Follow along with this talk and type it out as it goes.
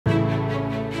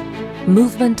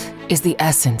Movement is the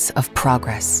essence of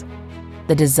progress,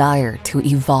 the desire to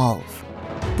evolve,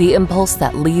 the impulse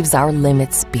that leaves our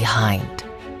limits behind.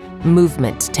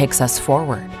 Movement takes us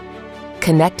forward,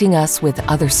 connecting us with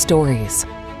other stories,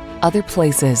 other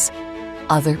places,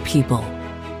 other people.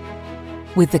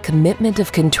 With the commitment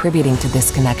of contributing to this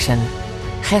connection,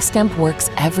 Gestamp works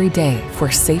every day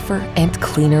for safer and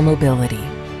cleaner mobility.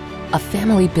 A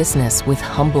family business with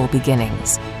humble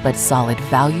beginnings, but solid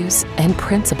values and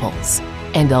principles,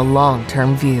 and a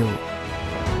long-term view.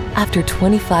 After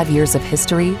 25 years of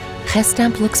history,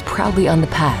 Gestamp looks proudly on the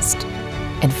past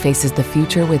and faces the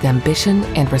future with ambition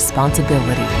and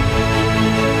responsibility.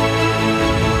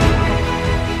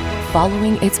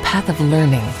 Following its path of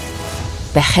learning,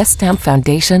 the Gestamp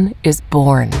Foundation is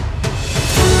born.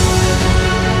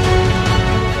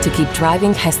 To keep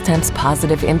driving Gestamp's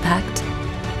positive impact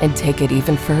and take it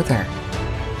even further.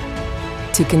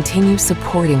 To continue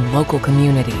supporting local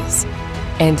communities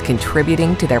and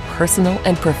contributing to their personal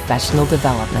and professional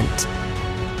development.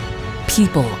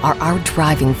 People are our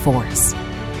driving force.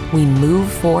 We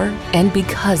move for and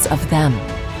because of them.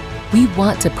 We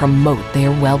want to promote their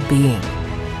well-being,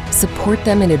 support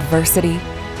them in adversity,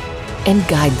 and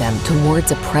guide them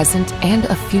towards a present and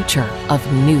a future of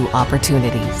new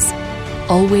opportunities.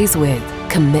 Always with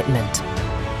commitment,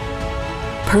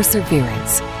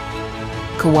 perseverance,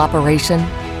 cooperation,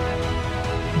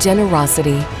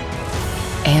 generosity,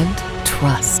 and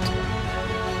trust.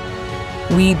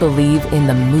 We believe in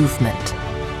the movement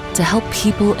to help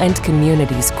people and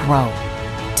communities grow,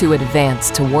 to advance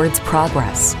towards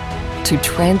progress, to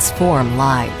transform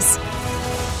lives.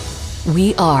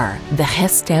 We are the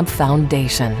Gestamp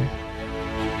Foundation.